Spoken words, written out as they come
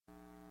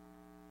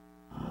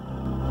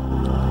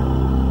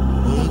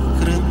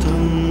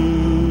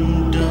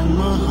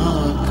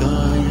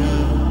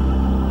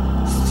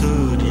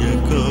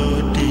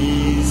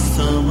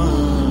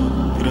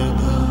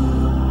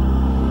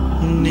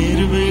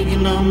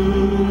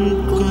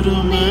कुरु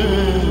मे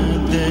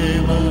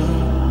देव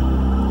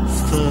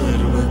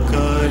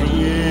सर्वकार्येषु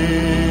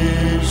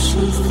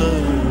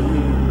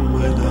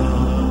सर्वदा.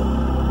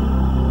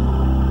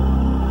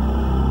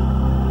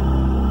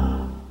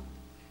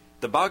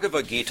 The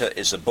Bhagavad Gita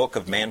is a book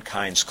of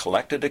mankind's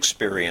collected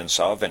experience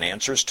of and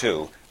answers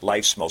to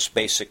life's most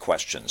basic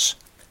questions.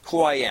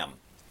 Who I am,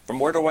 from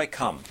where do I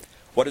come,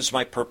 what is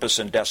my purpose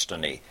and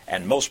destiny,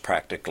 and most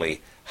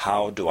practically,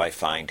 how do I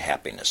find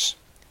happiness?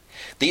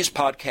 These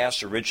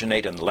podcasts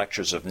originate in the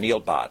lectures of Neil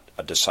Bhatt,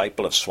 a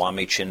disciple of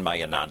Swami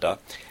Chinmayananda.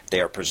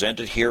 They are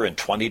presented here in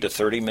 20 to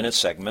 30-minute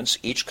segments,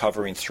 each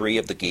covering 3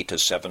 of the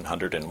Gita's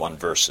 701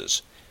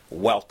 verses.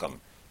 Welcome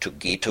to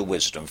Gita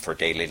Wisdom for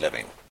Daily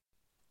Living.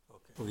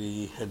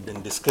 We had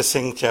been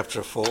discussing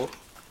chapter 4,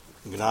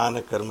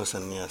 Gnana Karma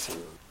Sannyasi,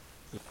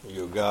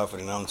 Yoga of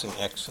renouncing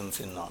actions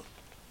in knowledge.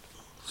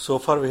 So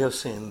far we have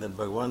seen that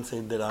Bhagavan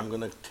said that I'm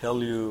going to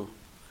tell you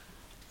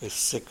a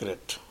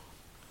secret.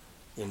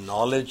 In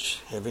knowledge,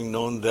 having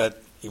known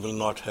that, you will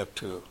not have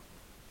to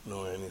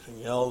know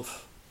anything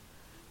else.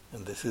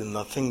 And this is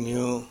nothing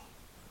new.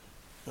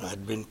 I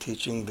had been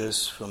teaching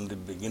this from the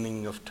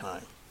beginning of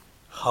time.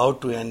 How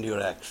to end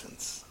your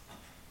actions.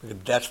 Because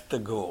that's the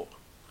goal.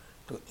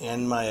 To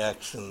end my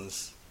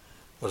actions,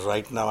 but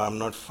right now I'm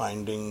not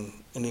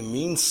finding any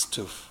means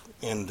to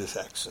end these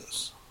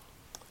actions.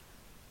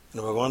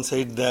 And Bhagavan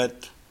said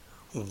that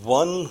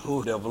one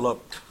who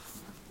developed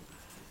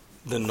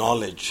the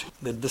knowledge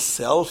that the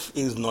self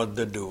is not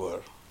the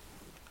doer,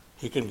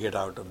 he can get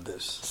out of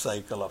this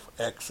cycle of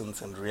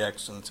actions and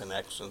reactions and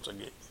actions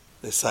again.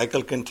 The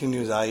cycle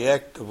continues. I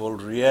act, the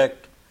world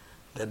react,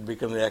 that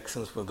becomes the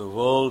actions for the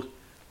world.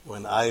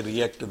 When I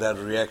react to that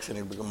reaction,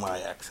 it becomes my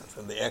actions.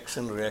 And the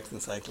action-reaction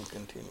cycle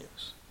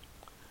continues.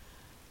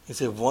 He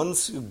said,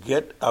 once you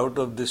get out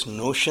of this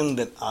notion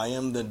that I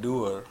am the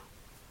doer,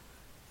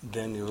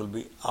 then you will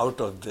be out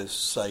of this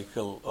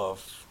cycle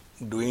of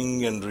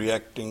doing and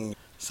reacting,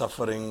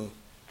 suffering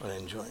or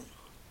enjoying.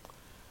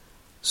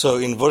 So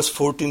in verse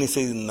 14 he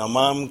says,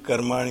 Namam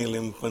karmani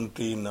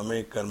limpanti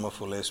name karma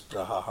fules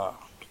prahaha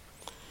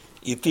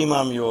iti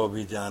mam yo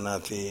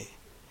abhijanati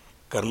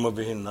karma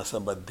bihin nasa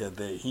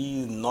badhyate.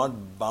 He is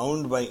not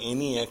bound by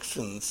any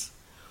actions.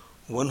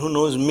 One who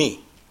knows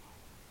me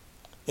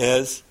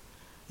as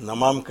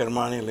namam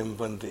karmani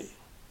limpanti.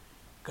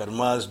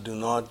 Karmas do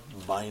not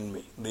bind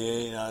me.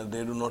 They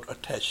do not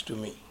attach to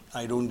me.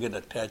 I don't get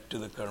attached to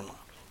the karma.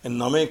 And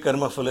name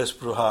karma phalas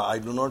pruha. I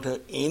do not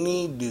have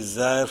any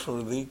desire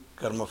for the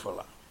karma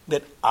phala.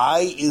 That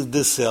I is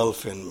the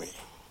self in me.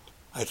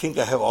 I think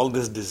I have all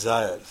these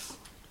desires.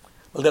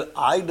 Well, that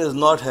I does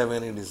not have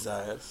any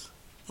desires.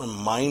 My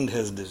mind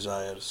has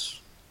desires,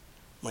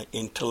 my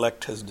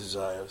intellect has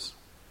desires,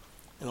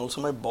 and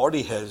also my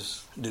body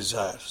has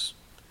desires.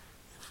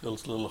 It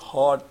feels a little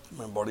hot,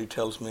 my body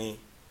tells me,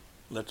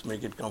 let's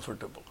make it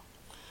comfortable.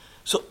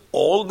 So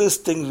all these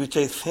things which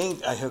I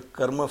think I have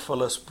karma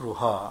phala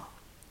spruha,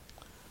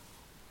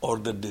 or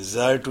the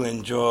desire to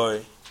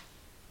enjoy,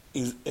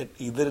 is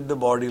either at the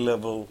body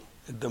level,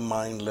 at the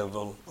mind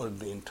level, or at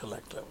the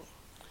intellect level.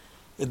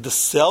 At the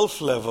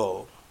self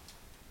level,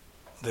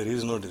 there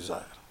is no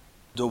desire.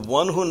 The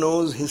one who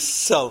knows his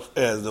self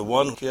as the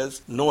one who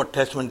has no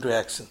attachment to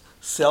action.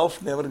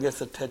 Self never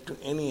gets attached to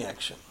any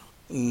action.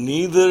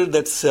 Neither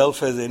that self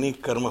has any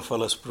karma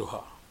phala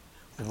spruha.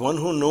 One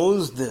who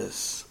knows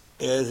this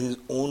as his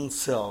own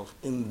self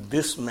in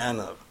this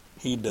manner,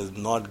 he does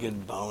not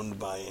get bound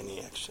by any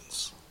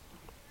actions.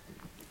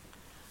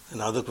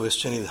 Another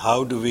question is,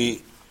 how do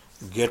we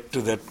get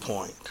to that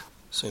point?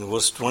 So in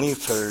verse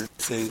 23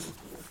 it says,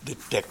 the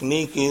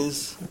technique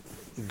is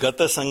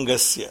gata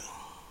sangasya.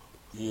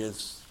 He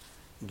has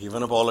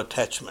given up all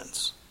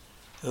attachments.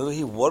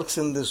 He works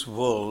in this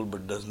world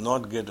but does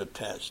not get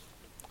attached.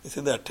 He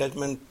said the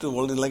attachment to the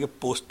world is like a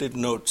post-it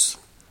notes.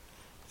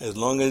 As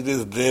long as it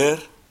is there,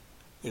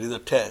 it is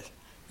attached.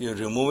 You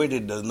remove it,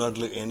 it does not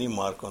leave any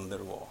mark on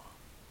their wall.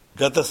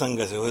 Gata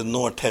sangasya, who has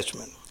no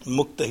attachment.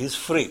 Mukta, he is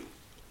free.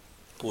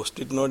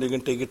 Post-it note, you can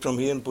take it from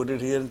here and put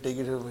it here and take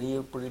it from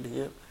here, put it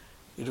here.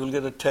 It will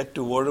get attached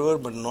to whatever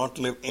but not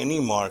leave any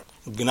mark.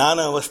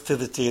 Gnana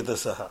avasthita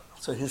chetasaha.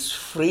 So he is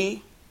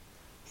free,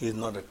 he is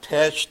not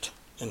attached,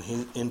 and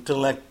his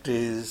intellect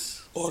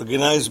is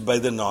organized by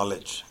the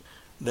knowledge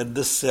that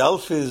the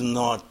self is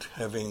not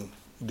having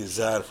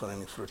desire for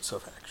any fruits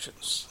of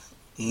actions.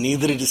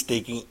 Neither it is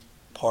taking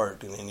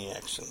part in any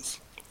actions.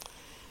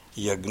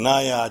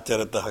 Yagnaya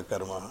acharataha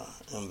karma.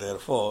 And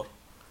therefore,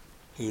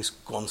 he is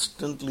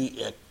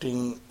constantly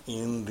acting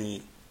in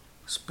the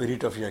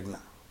spirit of yagna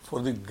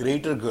for the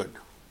greater good.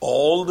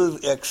 All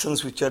the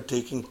actions which are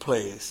taking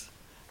place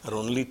are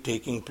only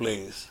taking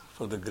place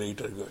for the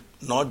greater good,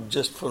 not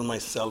just for my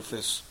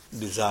selfish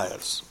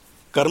desires.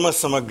 Karma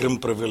samagrim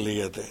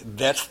praviliyate.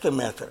 That's the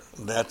method.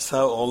 That's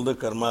how all the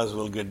karmas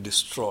will get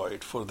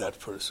destroyed for that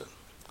person.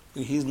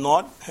 He's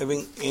not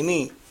having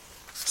any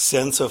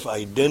sense of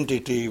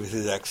identity with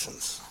his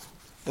actions.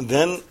 And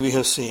then we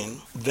have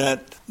seen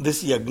that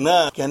this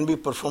yagna can be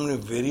performed in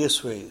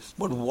various ways.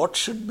 But what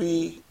should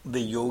be the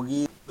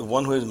yogi, the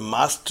one who has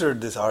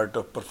mastered this art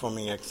of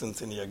performing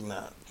actions in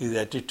yajna, his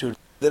attitude.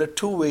 There are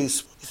two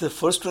ways. The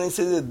first one, he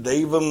says,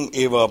 Daivam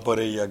eva pare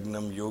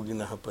yagnam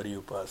yoginaha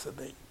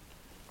pariyupasadai.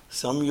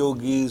 Some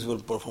yogis will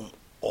perform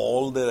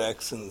all their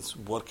actions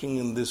working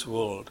in this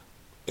world,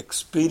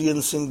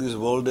 experiencing this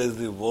world as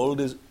the world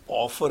is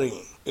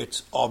offering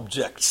its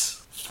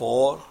objects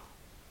for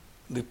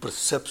the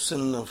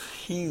perception of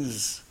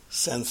his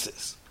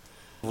senses.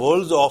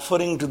 World's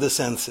offering to the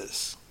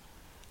senses.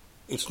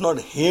 It's not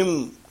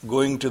him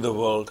going to the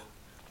world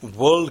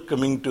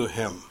coming to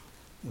him.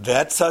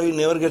 That's how he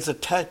never gets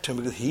attached to him,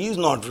 because he is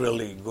not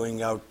really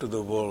going out to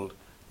the world.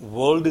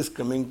 World is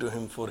coming to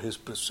him for his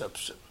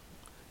perception.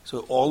 So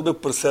all the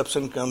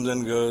perception comes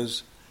and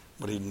goes,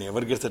 but he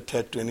never gets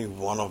attached to any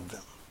one of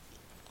them.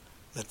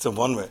 That's the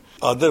one way.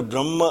 Other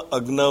Brahma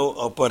Agnav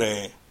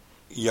Apare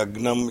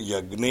Yagnam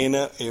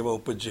Yagnena Eva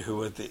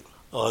Upajihuvati.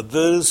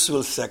 Others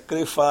will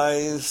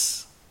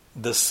sacrifice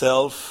the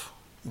self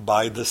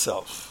by the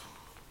self.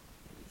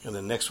 And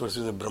the next verse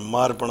is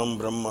Brahmarpanam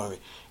Brahma.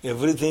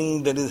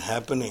 Everything that is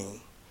happening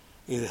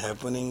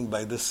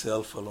by the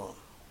self alone.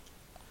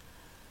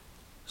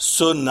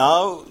 So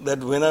now that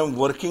when I'm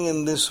working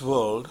in this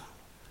world,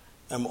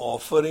 I'm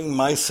offering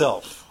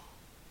myself,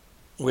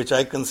 which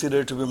I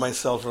consider to be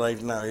myself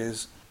right now,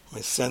 is my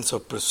sense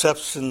of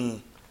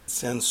perception,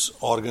 sense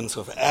organs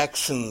of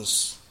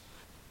actions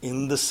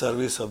in the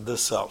service of the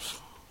self,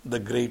 the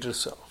greater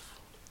self.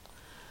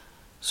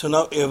 So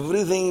now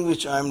everything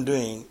which I'm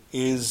doing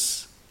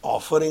is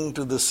offering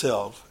to the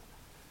self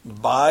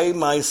by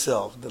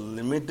myself, the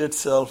limited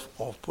self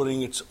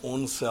offering its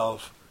own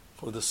self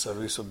for the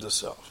service of the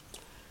self.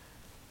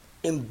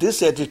 In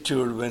this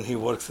attitude, when he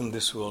works in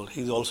this world,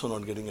 he's also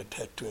not getting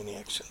attached to any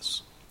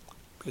actions.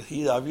 Because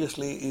he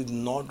obviously is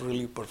not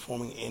really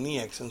performing any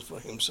actions for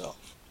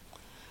himself.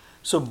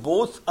 So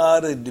both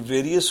are the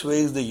various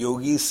ways the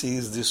yogi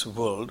sees this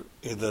world,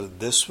 either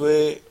this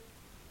way,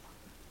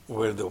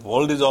 where the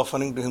world is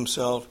offering to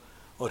himself,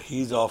 or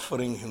he is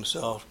offering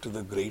himself to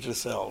the greater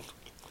self.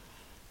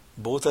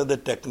 Both are the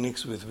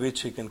techniques with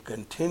which he can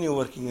continue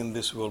working in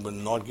this world but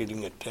not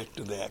getting attached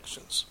to the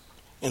actions.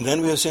 And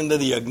then we have seen that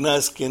the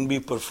yajnas can be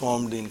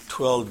performed in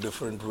 12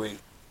 different ways.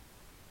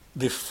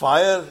 The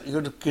fire you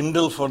have to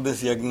kindle for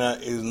this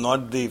yajna is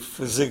not the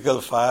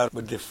physical fire,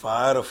 but the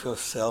fire of your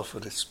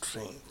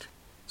self-restraint.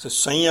 So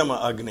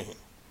Sanyama Agni.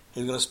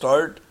 He's going to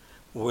start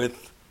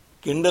with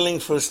kindling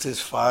first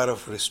his fire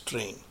of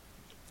restraint.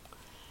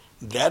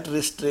 That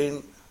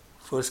restraint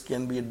first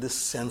can be at the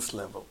sense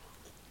level.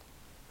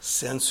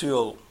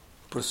 Sensual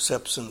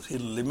perceptions he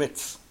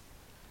limits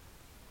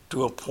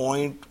to a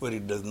point where he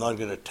does not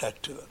get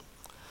attached to them.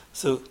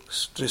 So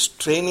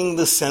restraining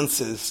the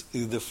senses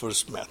is the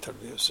first method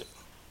we have seen.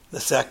 The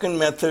second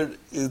method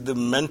is the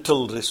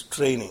mental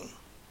restraining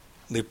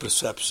the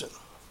perception.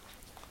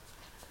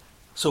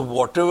 So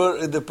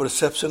whatever the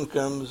perception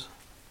comes,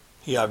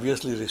 he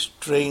obviously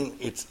restrains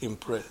its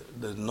impression,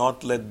 does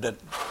not let that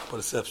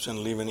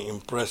perception leave any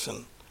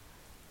impression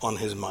on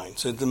his mind.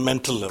 So it's the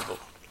mental level.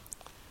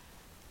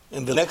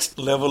 And the next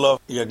level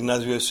of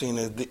yajnas we have seen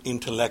is the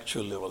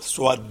intellectual level,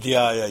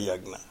 Swadhyaya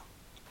yajna.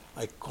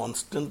 I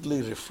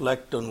constantly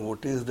reflect on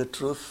what is the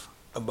truth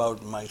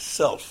about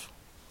myself.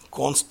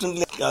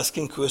 Constantly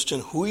asking question,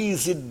 who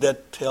is it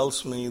that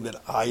tells me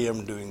that I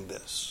am doing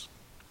this?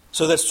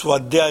 So that's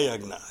Swadhyaya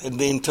yajna at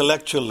the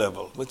intellectual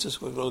level, which is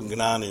called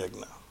Gnana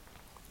yajna.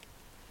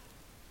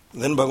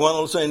 Then Bhagavan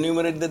also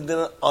enumerated that there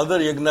are other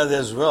yajnas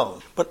as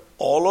well. But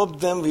all of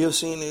them we have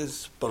seen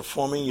is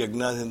performing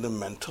yajnas in the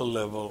mental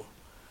level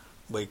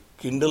by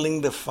kindling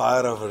the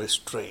fire of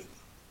restraint.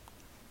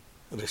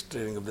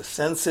 Restraining of the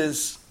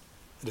senses,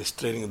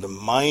 restraining of the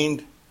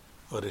mind,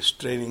 or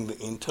restraining the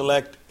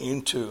intellect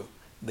into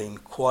the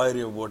inquiry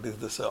of what is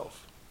the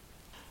self.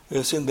 We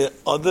have seen there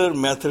are other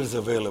methods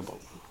available.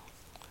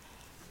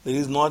 There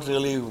is not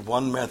really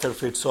one method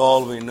fits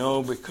all, we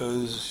know,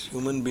 because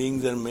human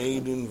beings are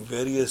made in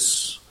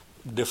various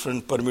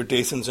different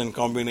permutations and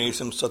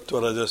combinations,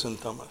 sattva, rajas and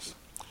tamas.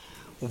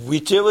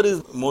 Whichever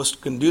is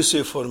most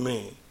conducive for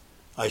me,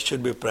 I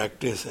should be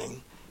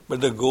practicing,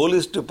 but the goal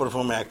is to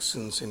perform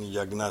actions in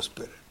yajna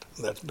spirit.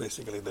 That's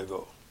basically the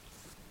goal.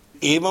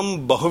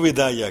 Evam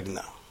bahuvida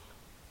yajna,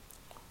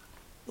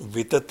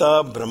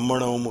 vitata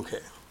brahmano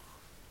mukhe.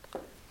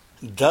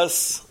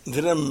 Thus,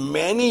 there are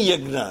many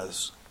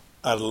yajnas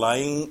are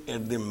lying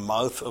at the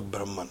mouth of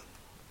Brahman.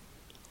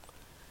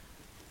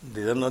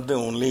 These are not the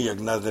only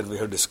yajnas that we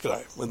have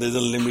described, but there is a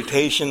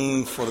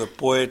limitation for the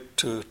poet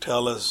to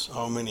tell us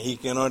how many. He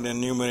cannot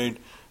enumerate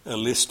a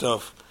list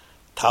of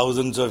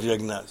thousands of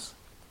yajnas.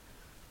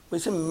 We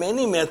say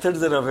many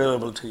methods are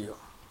available to you.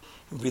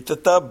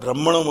 Vitata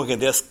Brahmana Mukhe,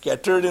 they are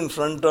scattered in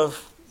front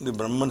of the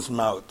Brahman's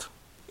mouth,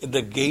 at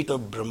the gate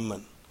of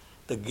Brahman,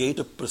 the gate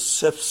of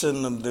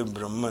perception of the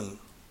Brahman.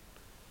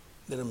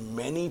 There are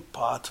many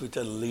paths which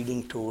are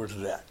leading towards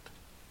that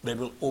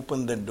will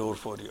open that door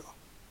for you.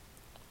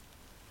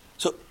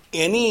 So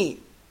any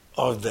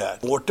of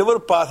that, whatever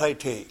path I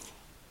take,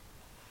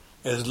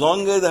 as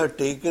long as I have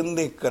taken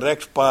the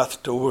correct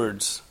path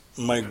towards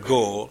my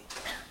goal,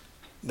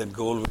 that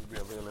goal will be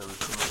available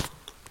to me.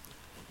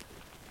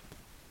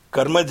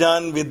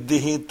 Karmajan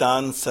viddihi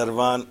tan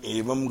sarvan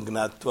evam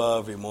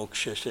gnatva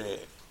vimokshashe.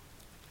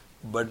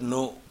 But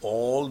no,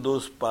 all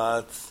those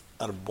paths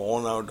are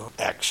born out of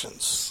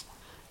actions.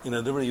 In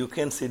other words, you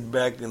can sit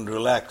back and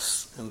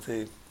relax and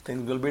say,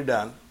 things will be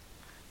done,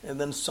 and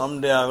then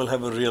someday I will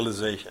have a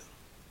realization.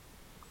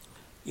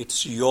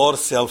 It's your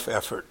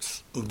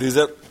self-efforts. These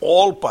are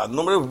all paths,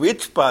 no matter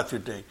which path you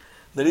take.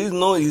 There is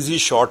no easy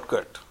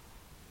shortcut.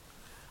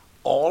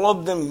 All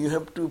of them you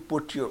have to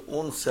put your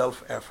own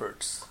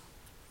self-efforts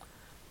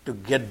to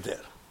get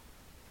there.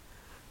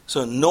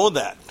 So know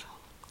that.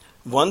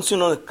 Once you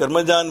know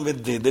Karmajan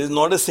Viddhi, there is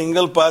not a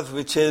single path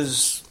which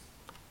is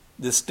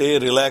just stay,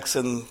 relax,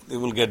 and you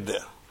will get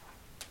there.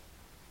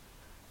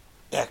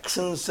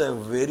 Actions are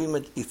very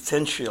much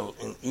essential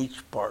in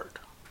each part.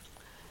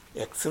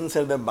 Actions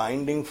are the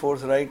binding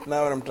force right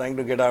now, and I'm trying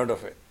to get out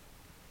of it.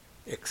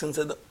 Actions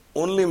are the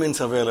only means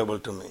available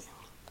to me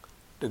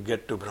to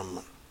get to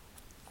Brahman.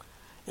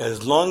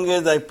 As long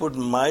as I put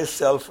my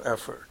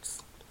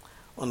self-efforts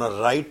on a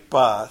right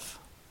path,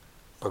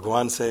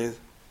 Bhagavan says,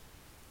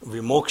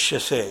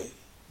 Vimokshase,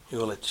 you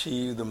will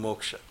achieve the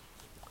moksha.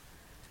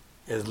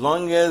 As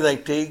long as I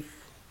take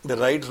the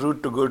right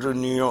route to go to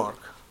New York,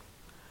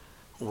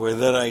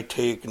 whether I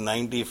take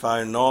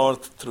 95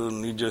 north through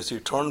New Jersey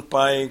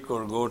Turnpike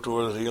or go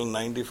towards real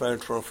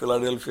 95 from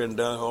Philadelphia and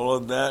all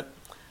of that,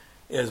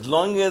 as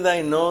long as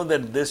I know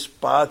that this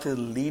path is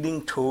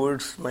leading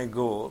towards my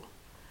goal,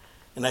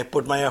 and I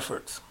put my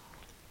efforts,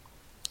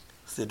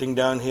 sitting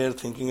down here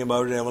thinking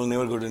about it, I will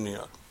never go to New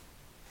York.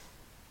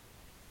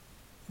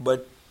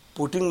 But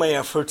putting my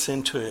efforts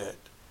into it,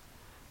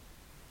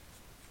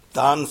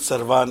 Tan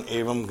sarvan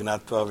evam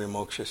gnatva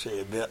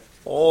vimokshase, they are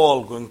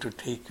all going to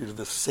take you to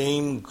the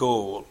same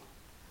goal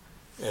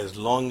as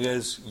long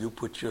as you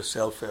put your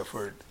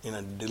self-effort in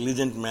a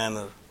diligent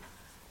manner,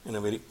 in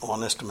a very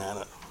honest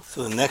manner.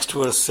 So the next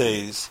verse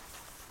says,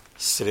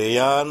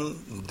 Sreyan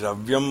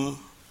dravyam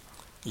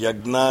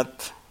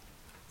yagnat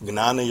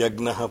gnana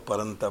yagnaha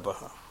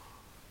parantapaha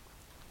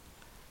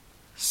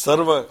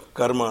sarva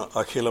karma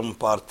akhilam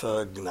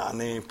partha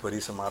gnane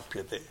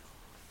parisamapyate.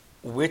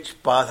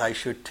 Which path I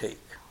should take?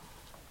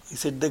 He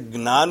said the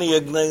Gnana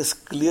Yagna is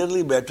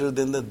clearly better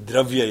than the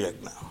Dravya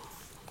Yagna.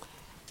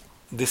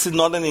 This is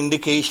not an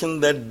indication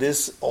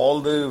that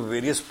all the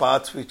various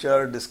paths which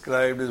are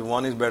described as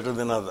one is better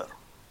than other.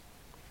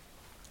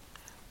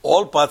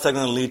 All paths are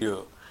going to lead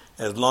you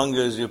as long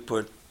as you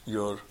put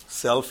your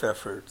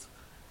self-efforts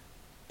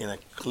in a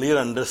clear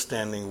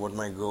understanding what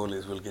my goal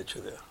is will get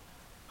you there.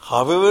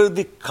 However,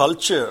 the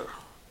culture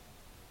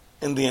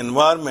and the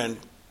environment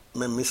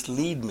may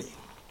mislead me.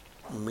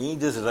 Me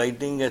just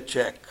writing a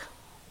check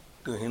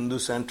to Hindu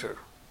Center,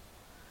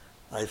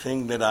 I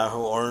think that I have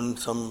earned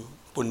some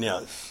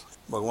punyas.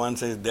 Bhagavan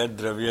says that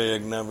Dravya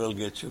Yagna will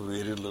get you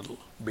very little,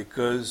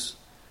 because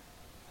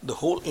the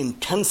whole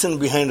intention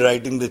behind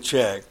writing the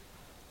check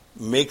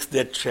makes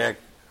that check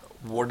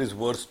what is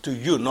worth to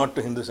you, not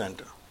to Hindu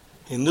Center.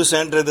 Hindu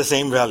Center has the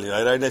same value.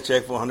 I write a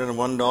check for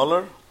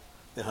 $101,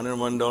 the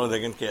 $101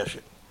 they can cash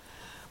it.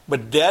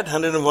 But that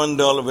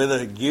 $101, whether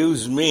it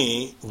gives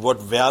me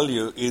what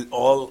value, is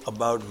all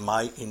about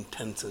my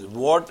intentions.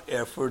 What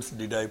efforts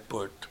did I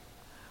put?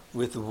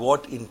 With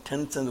what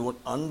intentions, what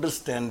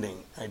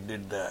understanding I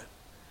did that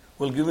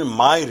will give me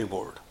my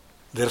reward.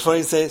 Therefore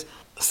he says,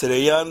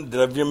 Sreyan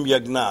dravyam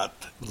yagnat,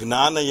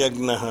 gnana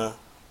yagnaha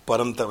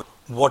parantava.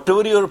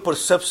 Whatever your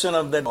perception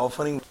of that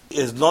offering,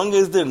 as long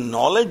as the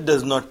knowledge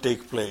does not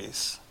take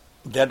place,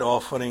 that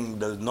offering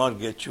does not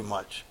get you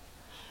much.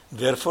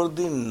 Therefore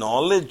the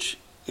knowledge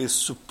is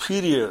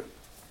superior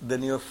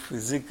than your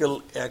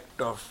physical act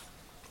of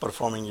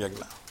performing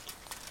yagna.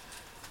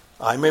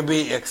 I may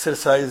be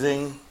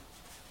exercising,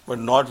 but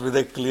not with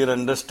a clear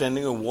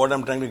understanding of what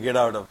I'm trying to get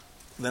out of.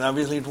 Then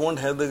obviously it won't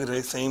have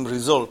the same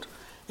result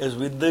as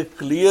with the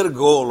clear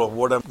goal of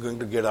what I'm going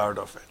to get out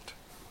of it.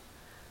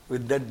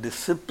 With that,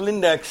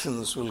 disciplined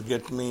actions will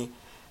get me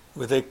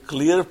with a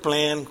clear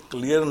plan,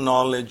 clear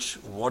knowledge,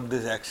 what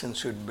this action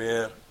should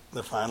bear,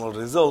 the final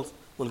results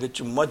will get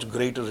you much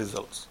greater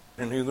results.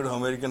 And you go to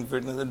American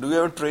Fitness and do you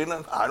have a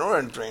trainer? I don't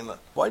have a trainer.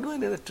 Why do I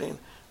need a trainer?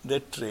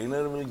 That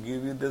trainer will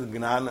give you this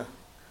gnana,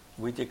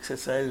 which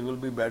exercise will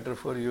be better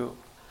for you.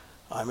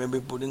 I may be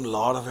putting a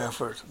lot of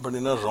effort, but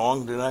in a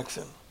wrong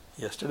direction.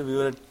 Yesterday we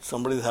were at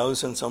somebody's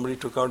house and somebody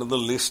took out the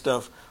list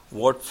of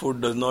what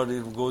food does not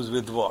eat, goes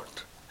with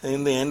what. And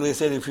in the end we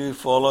said, if you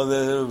follow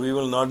this, we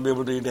will not be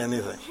able to eat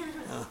anything.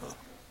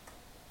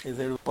 He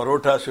said,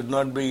 parotha should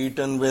not be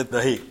eaten with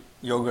dahi,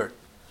 yogurt.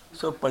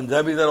 So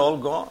Punjabis are all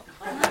gone.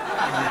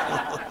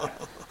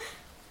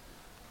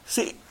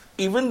 See,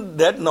 even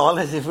that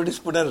knowledge, if it is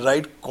put in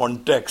right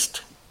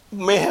context,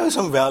 may have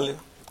some value.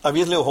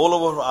 Obviously, the whole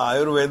of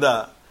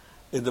Ayurveda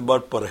is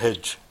about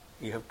parhej.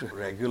 You have to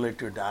regulate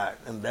your diet,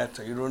 and that's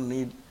you don't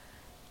need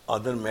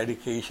other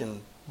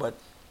medication, but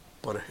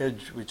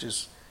parhej, which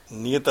is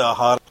niyata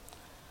ahar.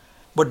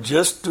 But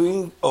just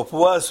doing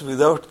upvas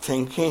without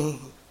thinking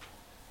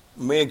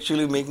may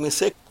actually make me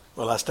sick.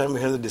 Well, last time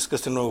we had a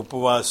discussion of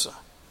upavasa.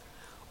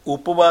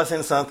 Upavasa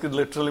in Sanskrit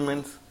literally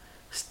means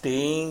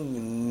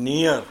staying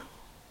near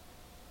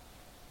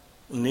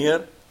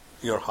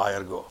your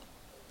higher goal.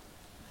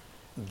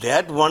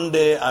 That one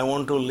day I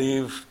want to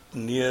live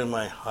near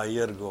my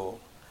higher goal.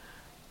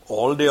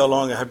 All day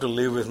along I have to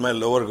live with my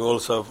lower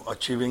goals of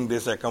achieving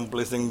this,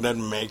 accomplishing that,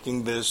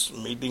 making this,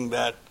 meeting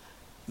that.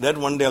 That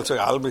one day also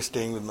I'll be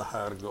staying with my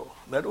higher goal.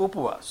 That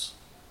upavasa.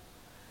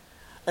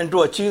 And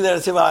to achieve that, I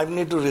say, well, I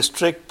need to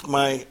restrict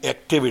my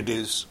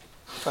activities.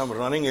 If I'm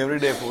running every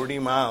day 40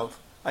 miles,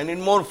 I need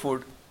more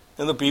food.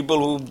 And the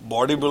people who,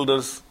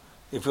 bodybuilders,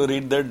 if you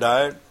read their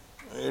diet,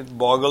 it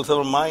boggles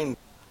our mind.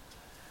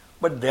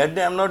 But that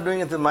day I'm not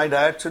doing it. My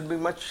diet should be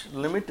much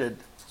limited.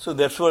 So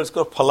that's why it's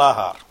called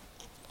phalahar.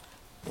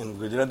 In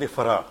Gujarati,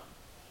 faral.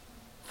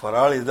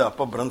 Faral is the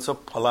upper branch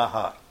of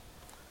phalahar.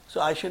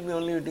 So I should be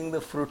only eating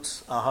the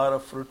fruits, ahar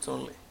of fruits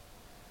only.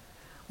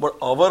 But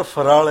our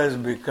faral has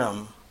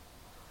become,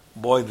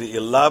 boy, the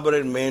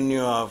elaborate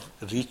menu of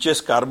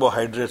richest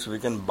carbohydrates we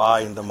can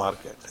buy in the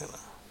market.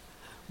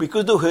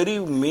 Because the very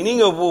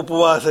meaning of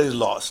upavasa is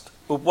lost.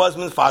 Upavasa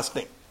means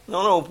fasting.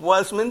 No,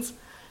 upavasa means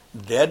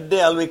that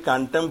day I'll be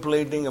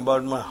contemplating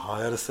about my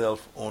higher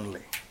self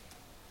only.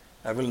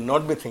 I will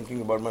not be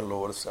thinking about my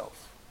lower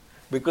self.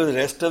 Because the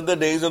rest of the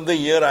days of the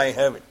year I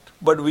have it.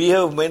 But we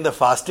have made the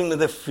fasting,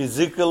 the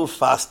physical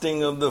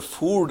fasting of the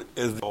food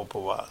is the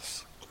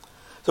upavasa.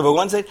 So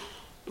Bhagavan said,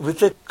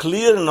 with a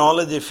clear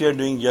knowledge if you are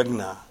doing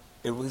yajna,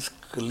 it was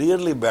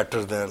clearly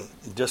better than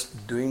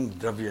just doing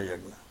dravya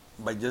yajna,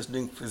 by just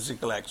doing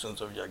physical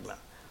actions of yajna,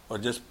 or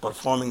just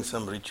performing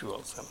some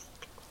rituals.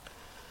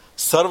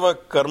 Sarva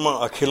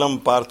karma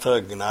akhilam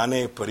partha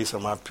gnane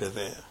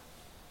parisamapyate.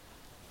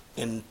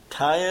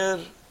 Entire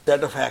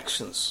set of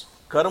actions,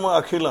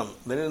 karma akhilam,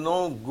 there is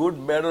no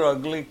good, bad or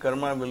ugly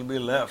karma will be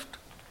left.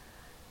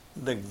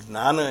 The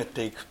gnana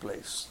takes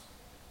place.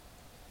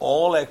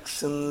 All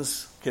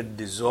actions get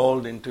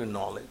dissolved into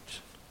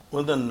knowledge.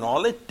 When the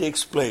knowledge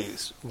takes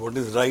place, what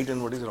is right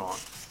and what is wrong,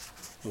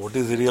 what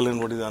is real and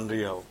what is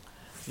unreal,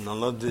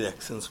 none of the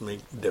actions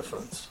make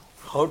difference.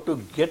 How to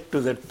get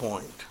to that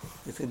point?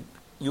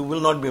 You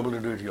will not be able to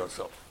do it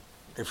yourself.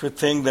 If you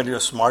think that you are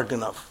smart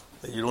enough,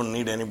 that you don't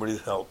need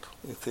anybody's help,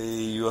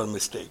 you are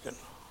mistaken.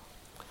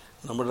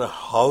 No matter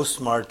how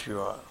smart you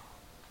are,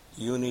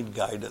 you need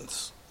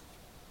guidance.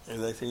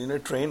 As I say, you need a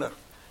trainer.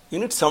 You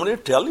need somebody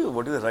to tell you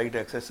what is the right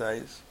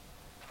exercise.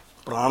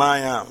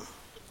 Pranayam.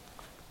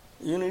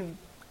 You need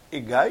a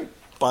guide,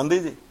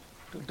 Pandiji,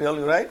 to tell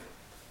you, right?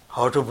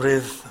 How to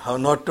breathe, how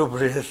not to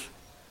breathe.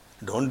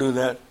 Don't do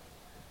that.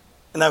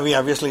 Now we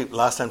obviously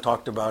last time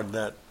talked about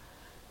that.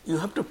 You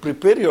have to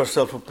prepare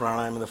yourself for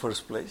pranayam in the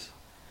first place.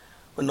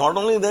 But not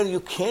only that, you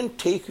can't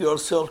take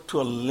yourself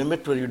to a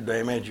limit where you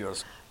damage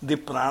yourself. The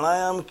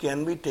pranayam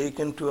can be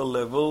taken to a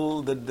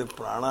level that the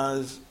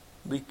pranas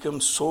become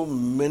so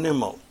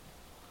minimal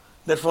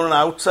that for an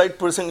outside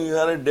person you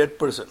are a dead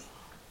person.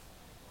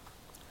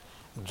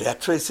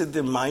 That's why I said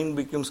the mind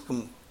becomes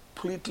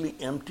completely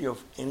empty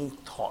of any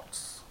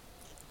thoughts.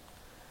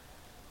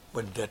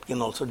 But that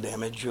can also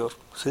damage your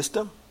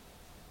system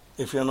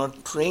if you are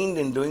not trained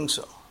in doing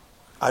so.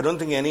 I don't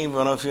think any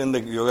one of you in the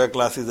yoga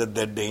class is at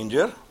that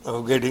danger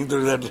of getting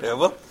to that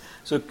level.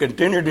 So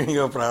continue doing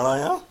your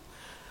pranayama.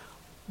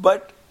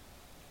 But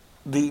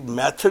the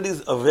method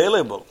is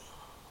available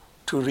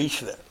to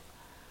reach that.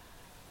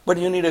 But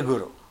you need a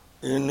guru.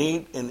 You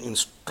need an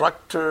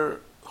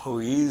instructor who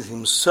is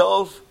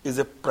himself is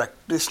a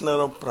practitioner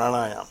of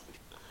pranayama.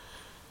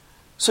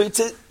 So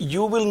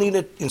you will need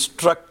an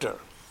instructor.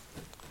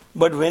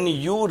 But when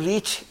you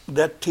reach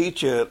that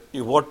teacher,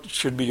 what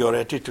should be your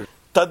attitude?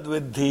 Tad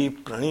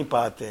vidhi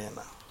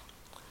pranipatena.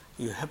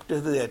 You have to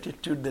have the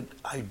attitude that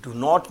I do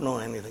not know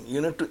anything.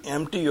 You need to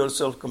empty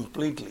yourself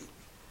completely.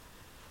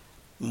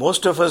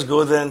 Most of us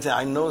go there and say,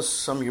 I know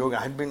some yoga.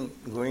 I've been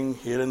going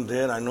here and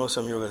there. I know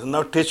some yoga.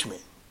 Now teach me.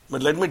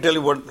 But let me tell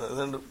you what,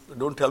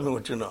 don't tell me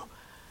what you know.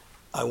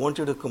 I want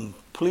you to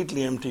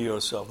completely empty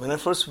yourself. When I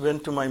first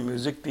went to my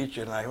music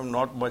teacher, and I have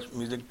not much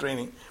music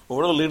training, but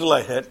what little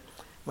I had,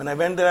 when I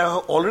went there, I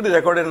already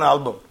recorded an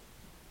album.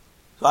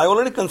 So I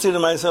already consider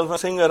myself a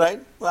singer,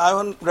 right? I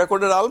haven't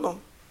recorded an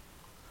album.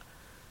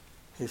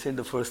 He said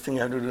the first thing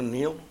you have to do,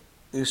 Neil,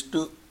 is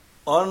to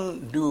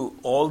undo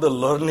all the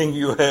learning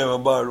you have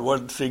about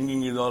what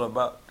singing is all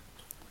about.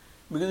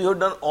 Because you have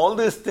done all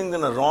these things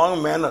in a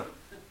wrong manner.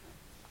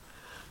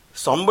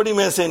 Somebody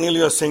may say, Neil,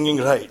 you are singing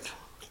right.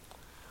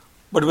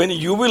 But when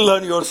you will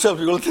learn yourself,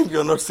 you will think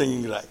you are not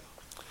singing right.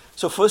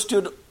 So first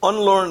you have to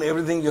unlearn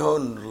everything you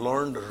have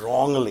learned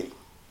wrongly.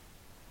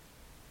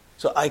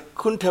 So I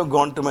couldn't have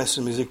gone to my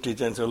music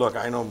teacher and said, look,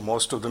 I know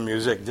most of the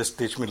music, just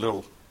teach me a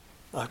little.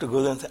 I have to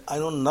go there and say, I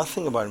know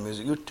nothing about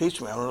music. You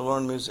teach me, I want to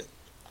learn music.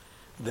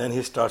 Then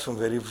he starts from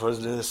very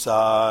first day,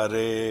 sa,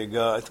 re,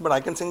 ga. I said, but I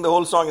can sing the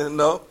whole song. He said,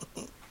 no,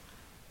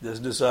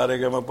 just do sa, re,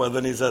 ga, ma, pa, da,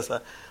 ni, sa, sa.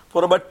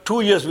 For about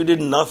 2 years, we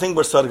did nothing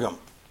but sargam.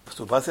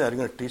 So I said, are you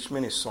going to teach me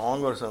any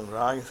song or some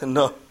rag? He said,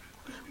 no.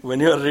 When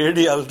you are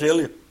ready, I'll tell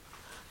you.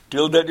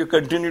 Till that, you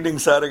continue doing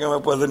sa, re, ga, ma,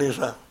 pa, da, ni,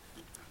 sa.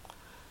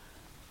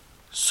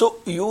 So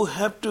you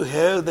have to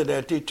have that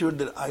attitude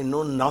that I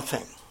know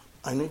nothing.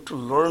 I need to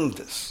learn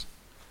this.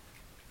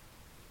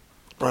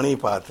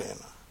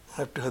 Pranipatena. I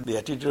have to have the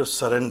attitude of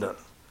surrender.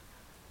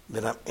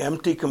 That I'm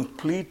empty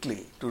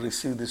completely to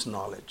receive this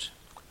knowledge.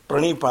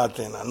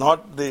 Pranipatena,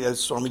 not the, as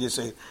Swamiji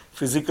says,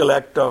 physical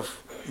act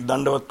of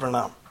Dandavat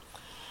Pranam.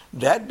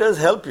 That does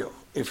help you.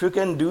 If you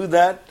can do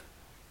that,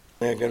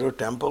 when I go to a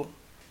temple,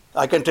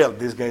 I can tell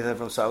these guys are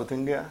from South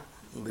India,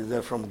 these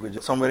are from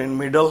Gujarat, somewhere in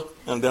middle,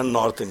 and they are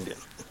North Indian.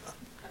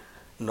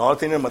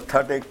 North Indian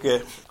matha tek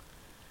ke,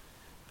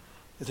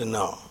 he said,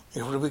 no,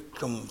 you have to be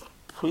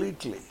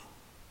completely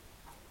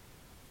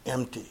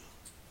empty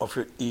of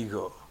your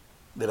ego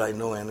that I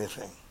know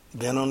anything.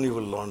 Then only you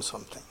will learn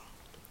something.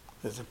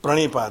 It's a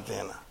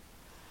pranipatena.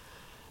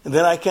 And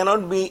then I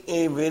cannot be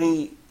a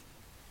very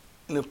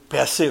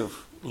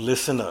passive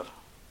listener.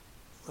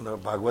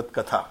 Bhagavad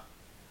Katha.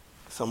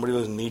 Somebody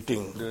was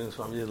knitting during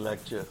Swamiji's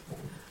lecture.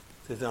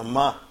 He said,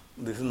 Amma,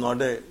 this is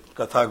not a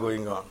Katha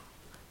going on.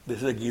 This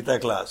is a Gita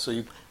class. So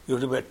you have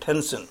to pay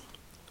attention.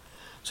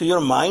 So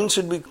your mind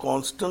should be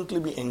constantly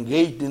be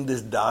engaged in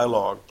this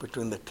dialogue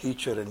between the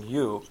teacher and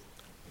you.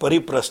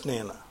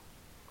 Pariprasnena.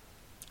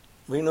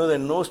 We know that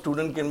no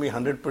student can be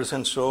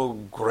 100% so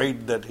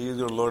great that he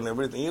will learn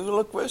everything. He will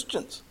have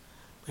questions.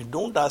 If you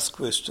don't ask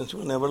questions, you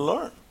will never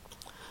learn.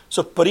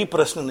 So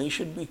pariprasnana, you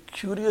should be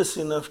curious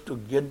enough to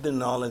get the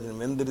knowledge, and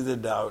when there is a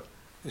doubt,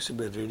 you should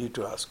be ready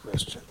to ask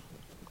questions.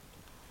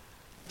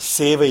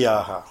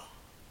 Sevayaha,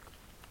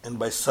 and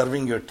by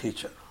serving your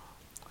teacher.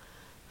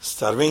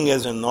 Serving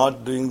as in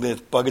not doing the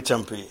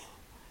pagachampi,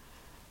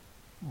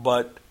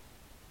 but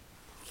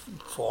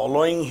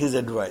following his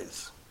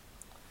advice.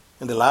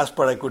 And the last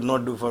part I could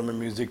not do for my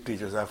music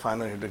teachers. I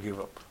finally had to give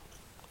up.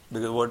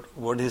 Because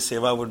what his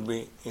seva would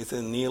be, he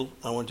said, Neil,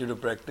 I want you to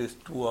practice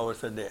 2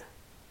 hours a day.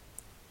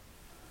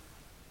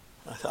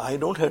 I said, I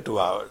don't have 2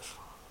 hours.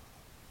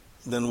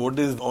 Then what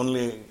is the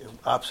only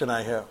option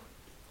I have?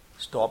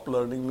 Stop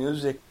learning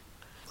music.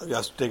 You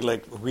have to take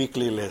like a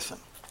weekly lesson.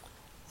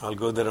 I'll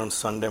go there on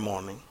Sunday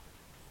morning.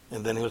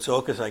 And then he'll say,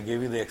 okay, so I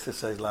gave you the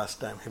exercise last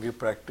time. Have you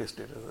practiced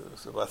it?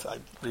 So I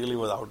really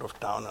was out of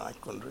town and I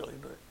couldn't really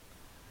do it.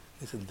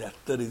 He said, that's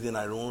the reason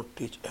I don't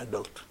teach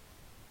adults.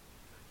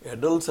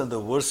 Adults are the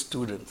worst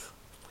students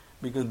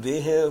because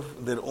they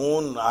have their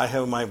own, I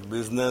have my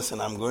business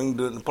and I'm going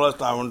to,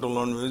 plus I want to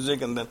learn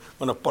music and then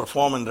I'm going to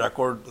perform and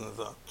record.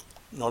 So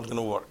not going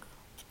to work.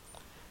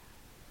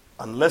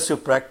 Unless you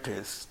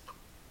practice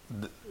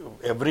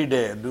every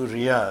day, do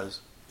riyaz,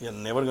 you're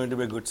never going to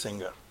be a good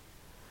singer.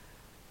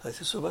 I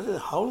said, Subhash,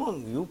 how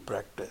long you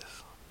practice?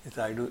 He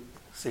said, I do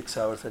 6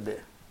 hours a day.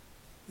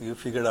 You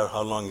figured out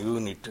how long you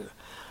need to.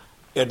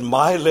 At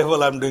my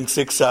level, I'm doing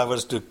 6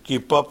 hours to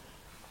keep up.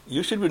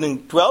 You should be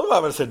doing 12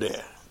 hours a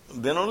day.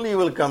 Then only you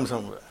will come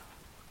somewhere.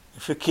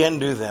 If you can't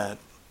do that,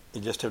 you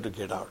just have to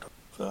get out.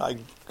 So I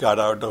got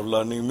out of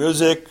learning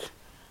music.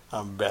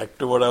 I'm back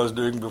to what I was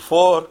doing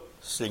before,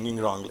 singing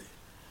wrongly.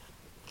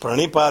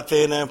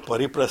 Pranipatena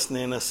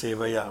pariprasnena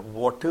sevaya.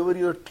 Whatever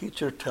your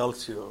teacher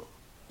tells you,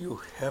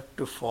 you have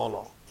to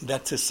follow.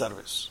 That's his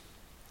service.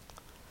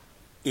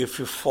 If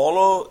you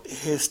follow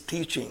his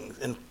teachings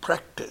and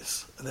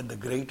practice, that's the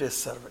greatest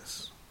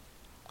service.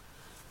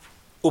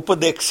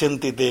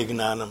 Upadekshanti te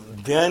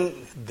gnanam. Then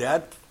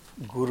that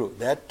guru,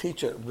 that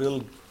teacher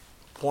will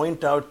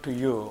point out to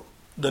you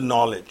the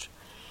knowledge.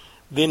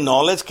 The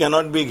knowledge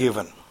cannot be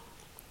given.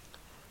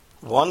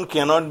 One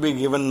cannot be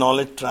given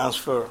knowledge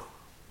transfer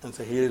and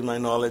say, here is my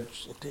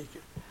knowledge, take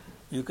it.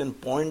 You can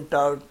point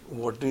out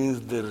what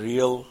is the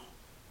real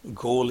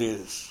goal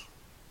is.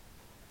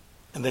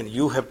 And then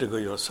you have to go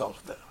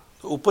yourself there.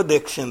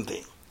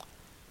 Upadekshanti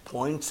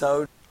points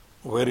out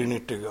where you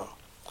need to go.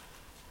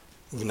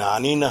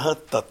 Gnaninaha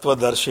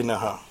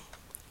tattvadarshinaha.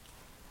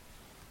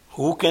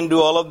 Who can do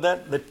all of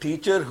that? The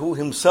teacher who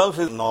himself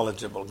is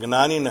knowledgeable.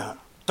 Gnaninaha.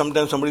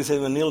 Sometimes somebody says,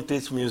 well, Neil,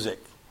 teach music.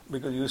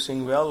 Because you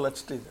sing well,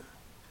 let's teach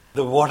it.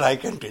 What I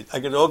can teach.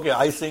 I can, okay,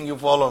 I sing, you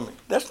follow me.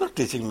 That's not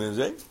teaching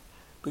music.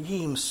 Because he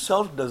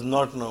himself does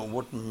not know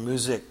what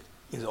music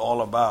is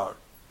all about.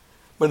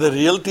 But the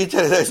real teacher,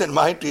 as I said,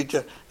 my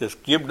teacher,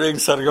 just keep doing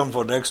Sargam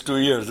for next 2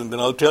 years and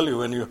then I'll tell you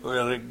when you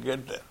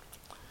get there.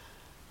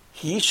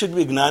 He should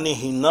be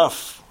gnani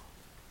enough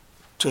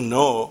to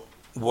know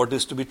what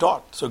is to be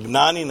taught. So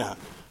gnanina,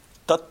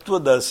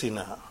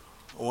 tattvadarshina,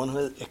 one who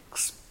has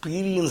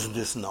experienced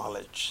this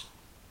knowledge.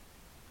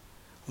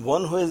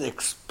 One who has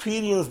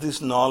experienced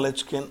this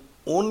knowledge can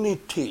only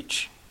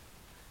teach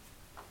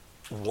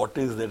what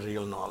is the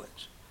real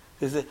knowledge.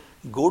 He said,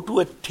 go to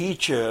a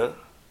teacher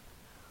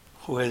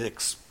who has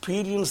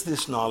experienced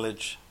this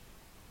knowledge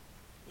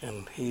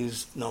and he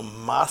is now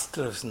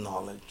master of his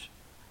knowledge.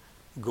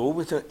 Go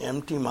with an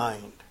empty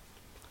mind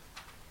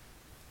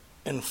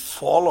and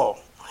follow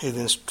his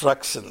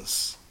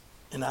instructions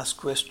and ask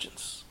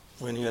questions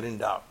when you are in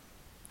doubt.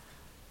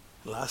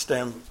 Last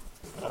time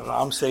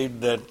Ram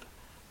said that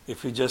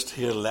if you just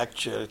hear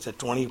lecture, it's a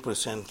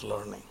 20%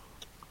 learning.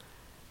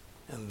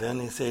 And then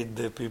he said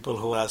the people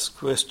who ask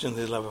questions,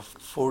 they'll have a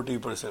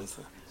 40%.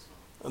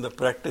 and the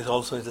practice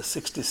also is a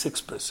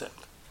 66%.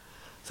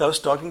 So I was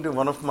talking to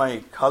one of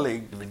my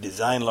colleagues, we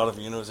design a lot of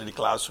university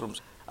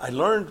classrooms. I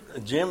learned,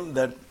 Jim,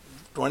 that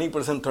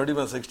 20%, 30%,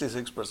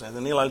 66%,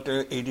 and I'll tell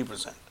you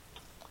 80%.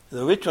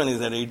 So which one is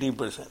that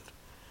 80%?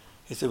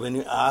 He said, when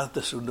you ask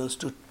the students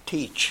to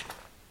teach,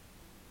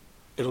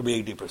 it'll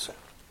be 80%.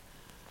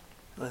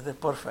 And I said,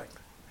 perfect.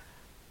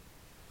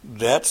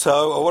 That's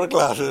how our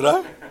class is,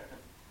 right?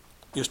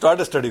 You start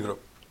a study group,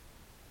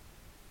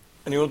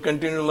 and you will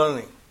continue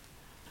learning.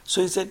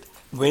 So he said,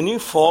 when you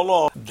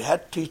follow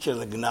that teacher,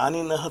 the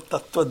Gnaninaha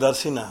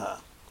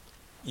Tattvadarshinaha,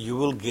 you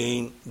will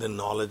gain the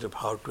knowledge of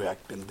how to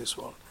act in this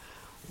world.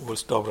 We'll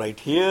stop right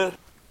here.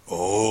 Om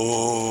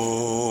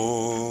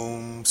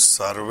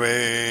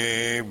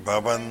Sarve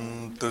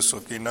Bhavantu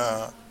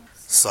Sukhina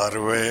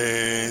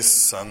Sarve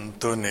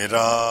Santu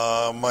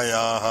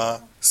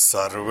Niramayaha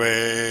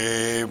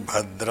Sarve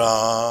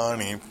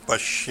Bhadrani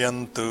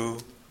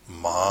Pashyantu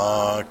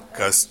Ma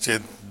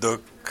Kaschid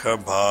Dukkha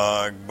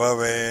Bhag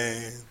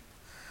Bhave.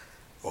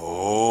 Om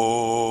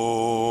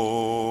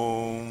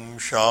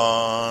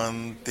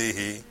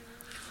Shantihi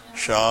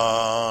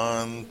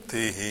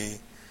Shantihi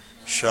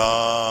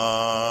Shantihi.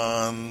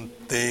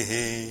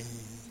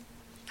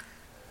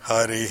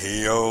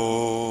 Harihi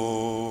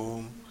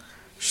Om.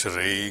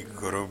 Shri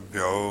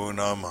Gurubhyo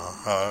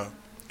Namaha.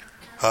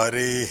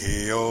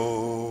 Harihi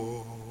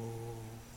Om.